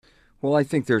Well, I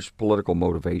think there's political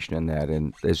motivation in that,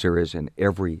 and as there is in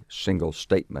every single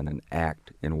statement and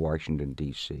act in Washington,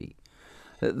 D.C.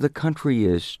 The country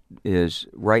is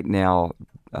right now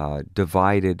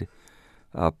divided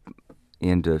up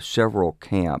into several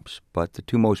camps, but the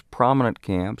two most prominent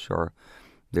camps are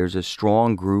there's a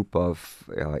strong group of,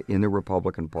 in the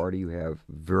Republican Party, who have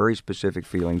very specific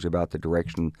feelings about the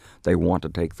direction they want to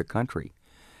take the country.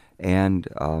 And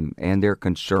they're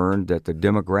concerned that the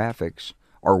demographics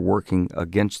are working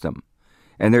against them.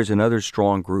 And there's another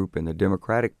strong group in the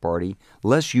Democratic Party,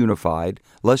 less unified,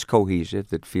 less cohesive,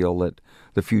 that feel that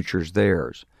the future's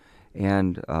theirs.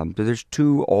 And there's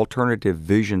two alternative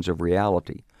visions of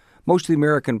reality. Most of the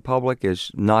American public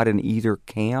is not in either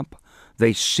camp.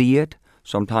 They see it.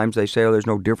 Sometimes they say, oh, there's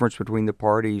no difference between the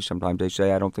parties. Sometimes they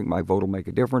say, I don't think my vote will make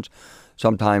a difference.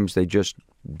 Sometimes they just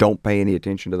don't pay any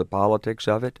attention to the politics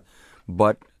of it.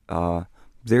 But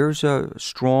there's a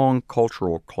strong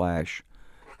cultural clash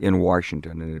in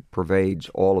Washington, and it pervades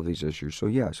all of these issues. So,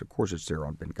 yes, of course it's there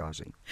on Benghazi.